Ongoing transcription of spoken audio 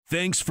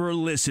Thanks for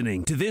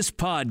listening to this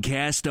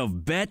podcast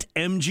of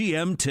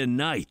BetMGM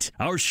Tonight.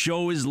 Our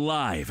show is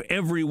live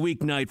every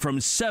weeknight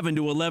from 7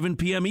 to 11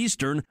 p.m.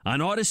 Eastern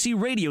on Odyssey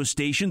radio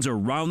stations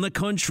around the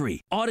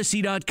country,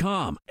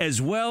 Odyssey.com,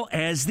 as well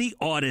as the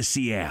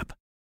Odyssey app.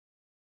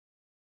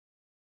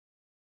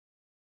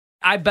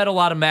 I bet a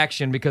lot of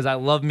Maction because I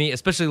love me,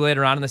 especially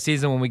later on in the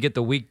season when we get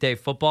the weekday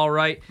football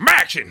right.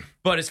 Maction!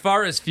 But as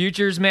far as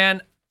futures,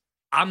 man,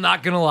 I'm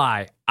not going to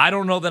lie. I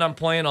don't know that I'm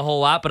playing a whole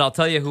lot, but I'll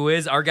tell you who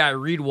is. Our guy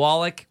Reed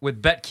Wallach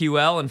with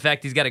BetQL. In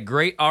fact, he's got a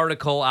great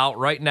article out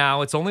right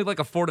now. It's only like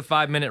a 4 to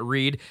 5 minute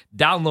read.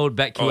 Download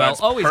BetQL.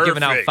 Always perfect.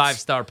 Giving out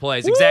 5-star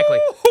plays. Exactly.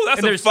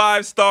 That's a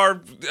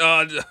 5-star.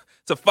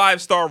 It's a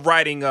 5-star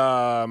writing.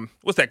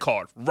 What's that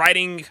called?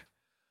 Writing.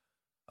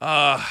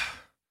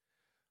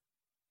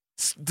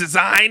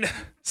 Design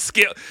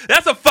skill.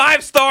 That's a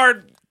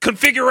 5-star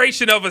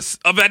configuration of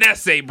an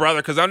essay,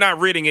 brother. Because I'm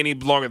not reading any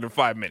longer than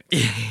 5 minutes.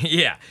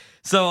 Yeah.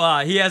 So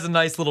he has a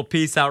nice little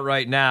piece out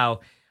right now.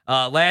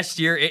 Last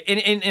year,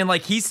 and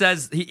like he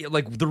says,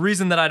 the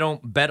reason that I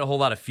don't bet a whole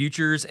lot of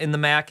futures in the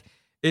MAC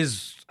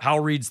is how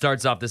Reed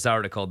starts off this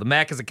article. The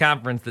MAC is a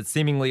conference that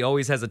seemingly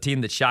always has a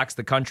team that shocks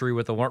the country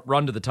with a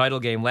run to the title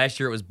game.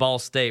 Last year, it was Ball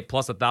State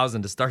plus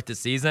 1,000 to start the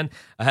season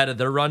ahead of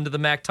their run to the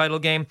MAC title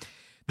game.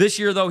 This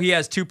year, though, he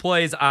has 2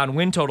 plays on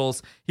win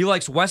totals. He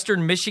likes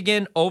Western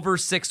Michigan over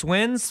 6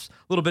 wins, a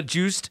little bit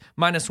juiced,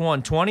 minus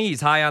 120.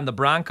 He's high on the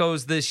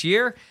Broncos this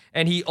year.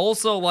 And he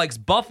also likes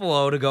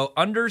Buffalo to go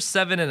under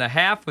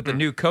 7.5 with the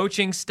new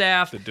coaching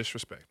staff. The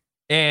disrespect.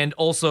 And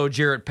also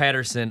Jarrett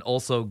Patterson,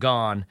 also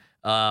gone.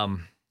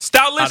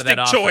 Stylistic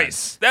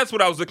choice. That's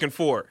what I was looking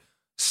for.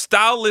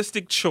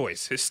 Stylistic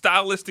choice. His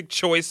stylistic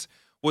choice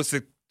was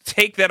to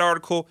take that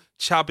article,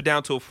 chop it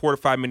down to a 4 to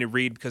 5 minute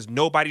read because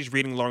nobody's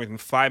reading longer than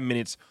 5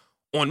 minutes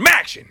on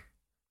Maction.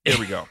 There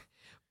we go.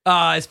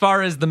 As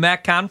far as the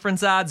MAC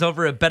conference odds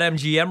over at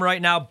BetMGM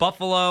right now,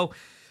 Buffalo,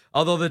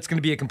 although that's going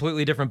to be a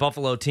completely different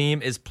Buffalo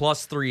team, is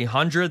plus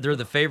 300. They're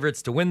the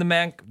favorites to win the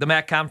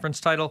MAC conference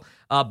title.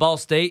 Ball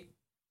State,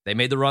 they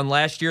made the run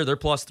last year. They're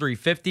plus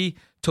 350.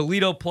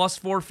 Toledo plus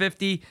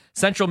 450.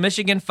 Central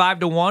Michigan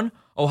 5-1.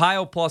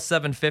 Ohio plus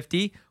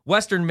 750.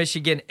 Western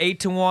Michigan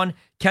 8-1.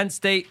 Kent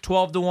State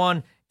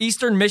 12-1.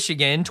 Eastern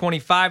Michigan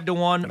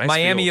 25-1. Nice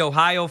Miami, field.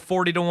 Ohio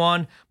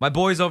 40-1. My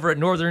boys over at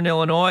Northern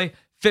Illinois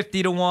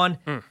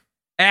 50-1.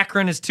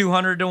 Akron is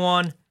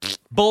 200-1.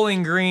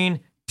 Bowling Green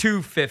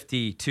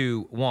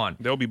 250-1.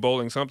 They'll be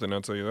bowling something,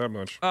 I'll tell you that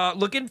much.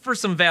 Looking for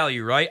some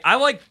value, right? I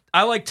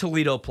like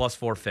Toledo plus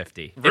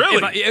 450.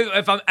 Really?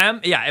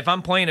 If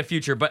I'm playing a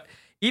future, but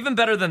even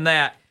better than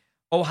that,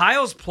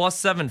 Ohio's plus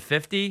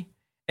 750,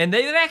 and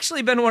they've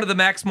actually been one of the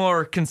MAC's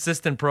more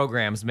consistent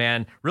programs,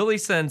 man. Really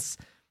since,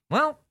 they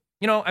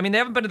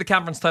haven't been to the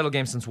conference title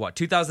game since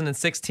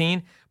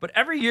 2016, but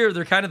every year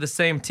they're kind of the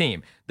same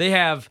team. They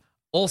have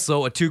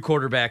also a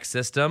 2-quarterback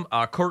system.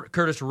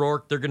 Curtis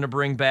Rourke, they're going to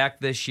bring back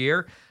this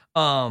year.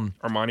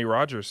 Armani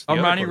Rogers.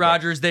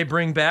 They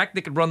bring back.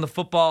 They could run the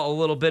football a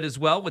little bit as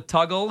well with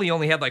Tuggle. He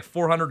only had like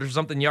 400 or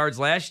something yards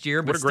last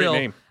year, but What a great still,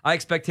 name. I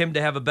expect him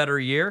to have a better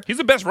year. He's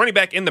the best running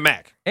back in the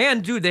MAC.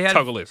 And, dude, they had...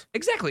 Tuggle is.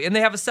 Exactly, and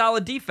they have a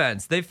solid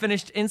defense. They've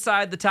finished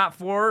inside the top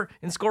 4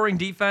 in scoring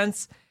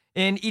defense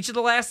in each of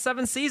the last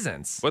 7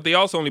 seasons. But they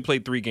also only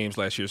played 3 games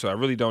last year, so I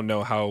really don't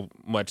know how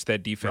much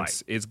that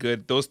defense is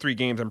good. Those 3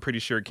 games, I'm pretty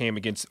sure, came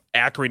against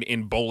Akron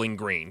and Bowling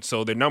Green.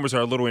 So their numbers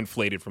are a little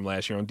inflated from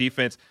last year on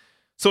defense.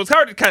 So it's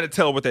hard to kind of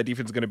tell what that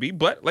defense is going to be.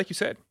 But like you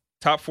said,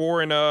 top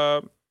 4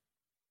 in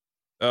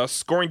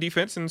scoring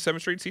defense in 7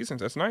 straight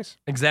seasons. That's nice.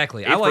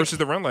 Exactly. 8 versus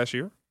the run last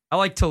year. I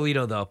like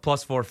Toledo, though,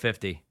 plus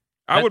 450.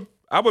 I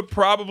would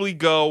probably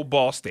go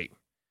Ball State.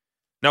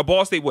 Now,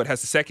 Ball State, has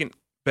the second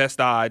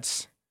best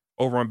odds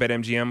over on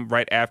BetMGM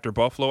right after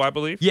Buffalo, I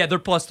believe? Yeah, they're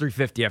plus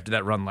 350 after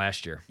that run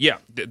last year. Yeah,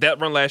 that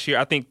run last year,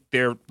 I think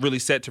they're really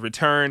set to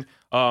return.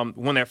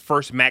 Won their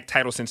first MAC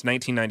title since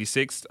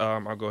 1996.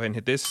 I'll go ahead and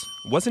hit this.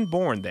 Wasn't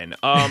born then.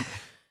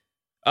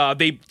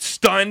 They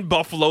stunned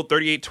Buffalo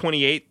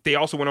 38-28. They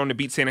also went on to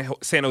beat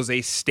San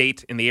Jose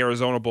State in the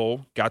Arizona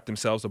Bowl, got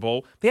themselves a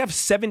bowl. They have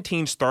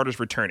 17 starters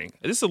returning.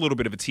 This is a little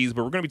bit of a tease,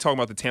 but we're going to be talking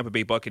about the Tampa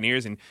Bay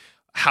Buccaneers and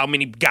how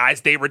many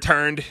guys they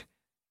returned,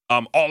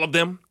 all of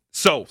them.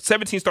 So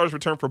 17 starters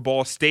returned for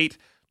Ball State.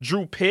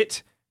 Drew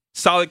Pitt,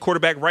 solid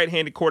quarterback,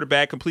 right-handed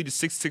quarterback, completed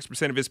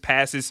 66% of his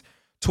passes,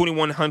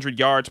 2,100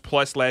 yards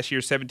plus last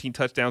year, 17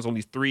 touchdowns, only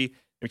 6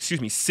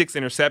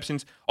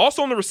 interceptions.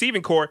 Also on the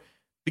receiving core,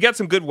 they got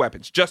some good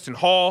weapons. Justin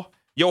Hall,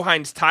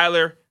 Johannes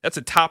Tyler, that's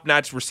a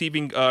top-notch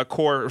receiving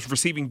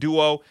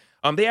duo.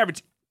 They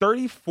averaged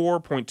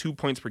 34.2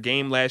 points per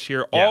game last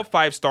year. Yeah. All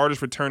 5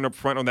 starters returned up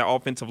front on that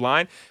offensive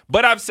line.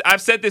 But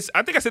I've said this,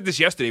 I think I said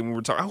this yesterday when we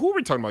were talking. Who were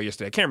we talking about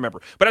yesterday? I can't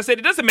remember. But I said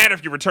it doesn't matter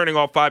if you're returning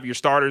all 5 of your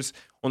starters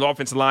on the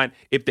offensive line.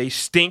 If they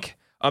stink,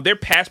 their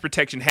pass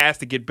protection has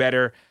to get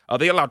better.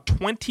 They allowed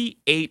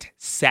 28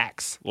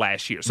 sacks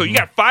last year. So you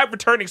got 5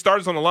 returning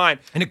starters on the line.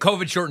 In a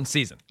COVID-shortened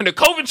season.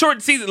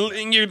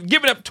 And you're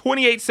giving up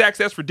 28 sacks.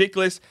 That's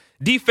ridiculous.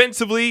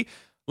 Defensively,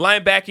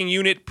 linebacking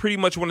unit, pretty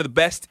much one of the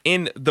best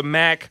in the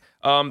MAC.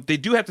 They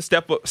do have to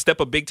step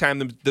up big time.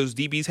 Those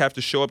DBs have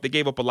to show up. They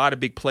gave up a lot of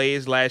big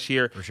plays last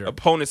year. For sure.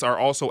 Opponents are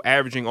also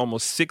averaging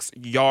almost 6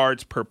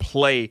 yards per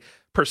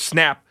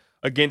snap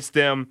against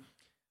them.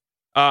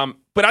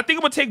 But I think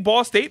I'm going to take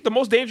Ball State. The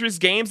most dangerous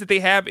games that they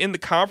have in the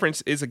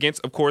conference is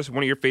against, of course,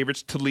 one of your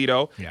favorites,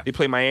 Toledo. Yeah. They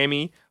play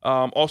Miami,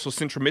 also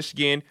Central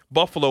Michigan,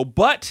 Buffalo.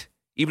 But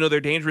even though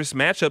they're dangerous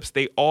matchups,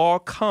 they all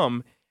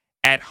come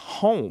at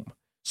home.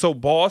 So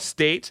Ball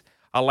State,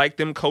 I like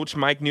them. Coach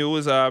Mike Newell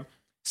is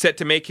set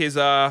to make his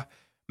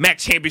MAC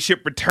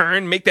championship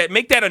return. Make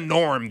that a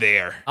norm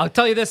there. I'll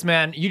tell you this,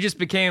 man. You just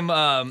became,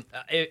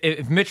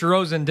 if Mitch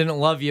Rosen didn't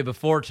love you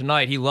before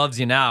tonight, he loves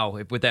you now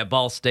with that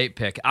Ball State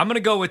pick. I'm going to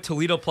go with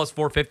Toledo plus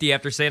 450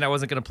 after saying I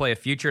wasn't going to play a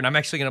future, and I'm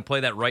actually going to play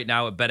that right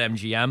now at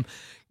BetMGM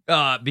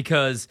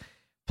because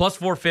plus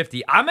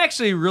 450. I'm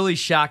actually really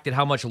shocked at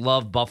how much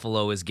love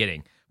Buffalo is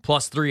getting.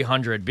 Plus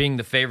 300 being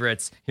the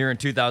favorites here in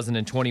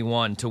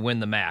 2021 to win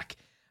the MAC.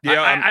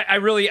 Yeah,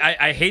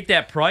 I hate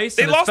that price.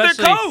 They lost their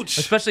coach.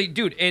 Especially,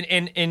 dude,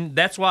 and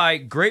that's why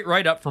great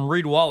write-up from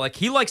Reed Wallach.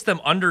 He likes them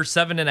under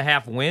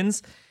 7.5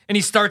 wins, and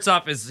he starts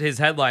off his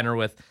headliner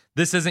with,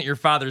 "This isn't your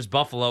father's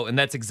Buffalo," and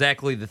that's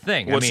exactly the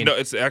thing. Well,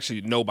 it's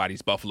actually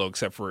nobody's Buffalo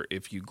except for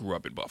if you grew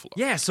up in Buffalo.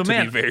 Yeah, so, to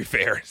man. be very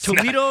fair.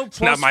 Toledo plus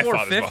not my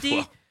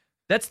 450.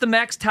 That's the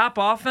MAC's top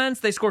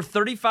offense. They score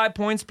 35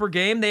 points per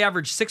game. They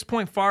average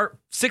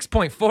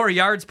 6.4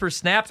 yards per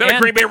snap. Is that a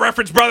Green Bay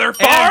reference, brother?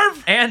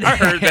 Favre? And I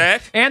heard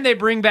that. And they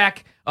bring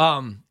back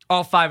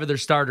all 5 of their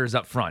starters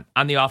up front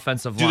on the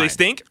offensive line. Do they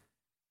stink?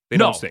 They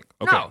don't stink.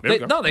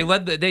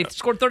 Okay. They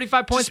scored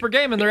 35 points per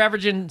game, and they're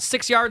averaging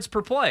 6 yards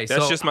per play.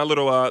 That's just my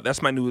little.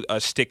 That's my new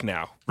stick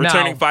now.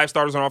 Returning 5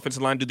 starters on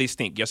offensive line. Do they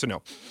stink? Yes or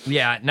no?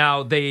 Yeah.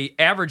 Now they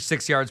average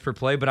 6 yards per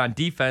play, but on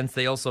defense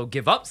they also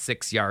give up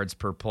 6 yards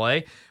per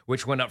play,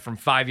 which went up from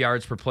 5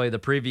 yards per play the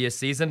previous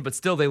season. But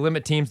still, they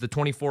limit teams to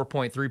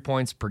 24.3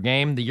 points per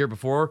game. The year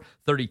before,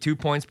 32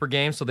 points per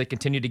game. So they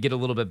continue to get a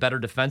little bit better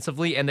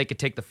defensively, and they could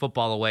take the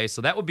football away.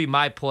 So that would be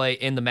my play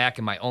in the MAC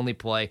and my only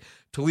play.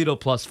 Toledo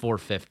plus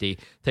 450.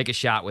 Take a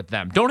shot with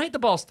them. Don't hate the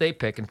Ball State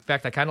pick. In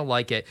fact, I kind of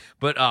like it.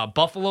 But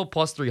Buffalo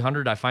plus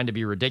 300 I find to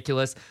be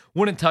ridiculous.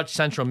 Wouldn't touch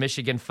Central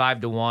Michigan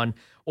 5-1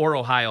 or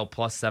Ohio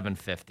plus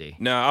 750.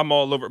 No, I'm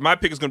all over. My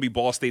pick is going to be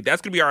Ball State.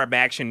 That's going to be our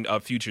action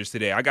futures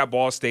today. I got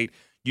Ball State.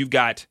 You've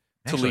got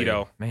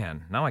Toledo. Actually,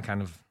 man, now I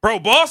kind of...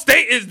 Bro, Ball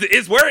State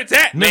is where it's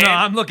at, man. No,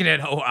 I'm looking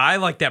at... Oh, I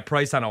like that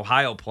price on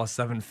Ohio plus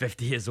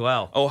 750 as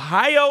well.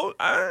 Ohio?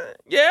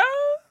 Yeah,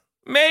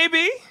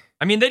 maybe.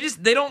 I mean,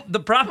 they don't, the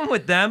problem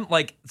with them,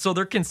 so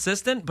they're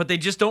consistent, but they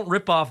just don't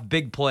rip off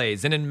big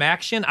plays. And in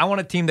Maction, I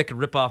want a team that could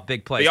rip off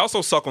big plays. They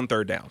also suck on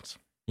third downs.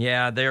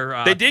 Yeah,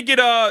 they're... they did get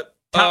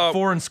top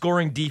 4 in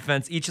scoring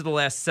defense each of the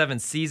last 7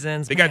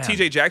 seasons. They got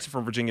TJ Jackson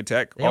from Virginia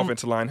Tech.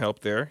 Offensive line help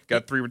there.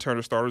 Got 3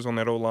 returner starters on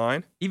that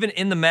O-line. Even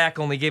in the MAC,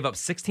 only gave up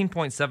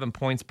 16.7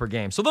 points per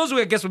game. So those,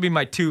 I guess, would be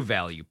my 2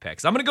 value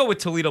picks. I'm going to go with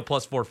Toledo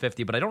plus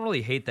 450, but I don't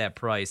really hate that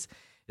price.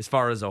 As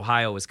far as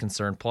Ohio is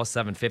concerned, plus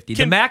 750.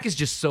 The MAC is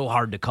just so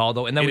hard to call,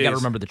 though, and then we got to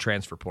remember the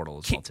transfer portal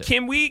as well, too.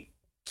 Can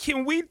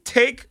we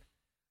take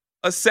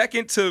a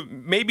second to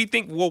maybe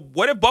think, well,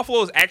 what if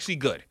Buffalo is actually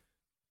good?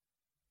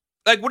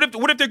 Like, what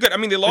if they're good? I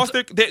mean, they lost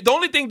the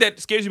only thing that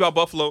scares you about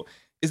Buffalo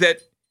is that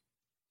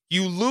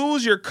you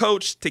lose your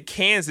coach to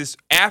Kansas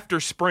after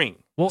spring.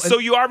 So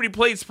you already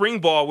played spring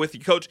ball with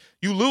your coach.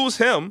 You lose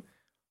him.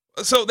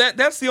 So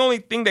that's the only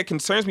thing that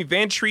concerns me.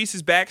 Van Treese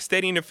is back,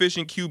 steady and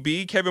efficient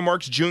QB. Kevin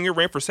Marks Jr.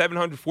 ran for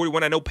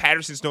 741. I know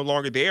Patterson's no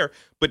longer there,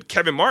 but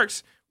Kevin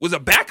Marks was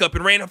a backup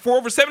and ran for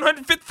over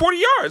 740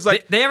 yards.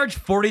 They averaged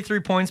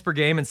 43 points per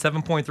game and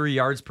 7.3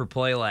 yards per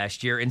play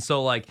last year. And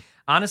so,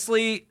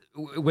 honestly,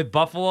 with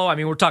Buffalo, I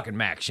mean, we're talking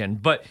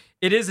Maction, but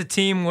it is a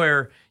team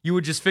where you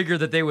would just figure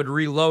that they would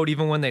reload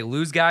even when they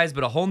lose guys,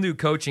 but a whole new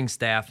coaching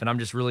staff, and I'm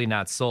just really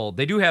not sold.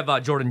 They do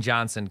have Jordan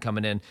Johnson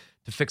coming in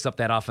to fix up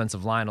that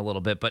offensive line a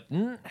little bit. But,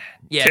 no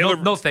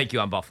thank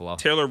you on Buffalo.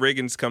 Taylor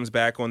Riggins comes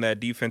back on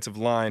that defensive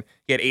line.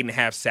 He had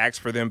 8.5 sacks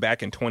for them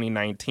back in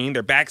 2019.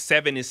 Their back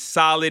 7 is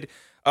solid.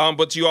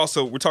 But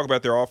we're talking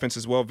about their offense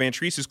as well. Van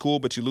Treese is cool,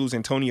 but you lose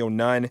Antonio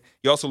Nunn.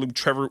 You also lose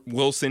Trevor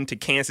Wilson to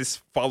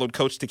Kansas, followed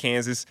coach to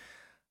Kansas.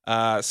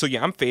 I'm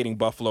fading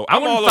Buffalo. I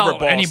wouldn't all over follow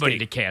Ball anybody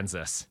State. to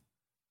Kansas.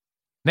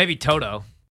 Maybe Toto.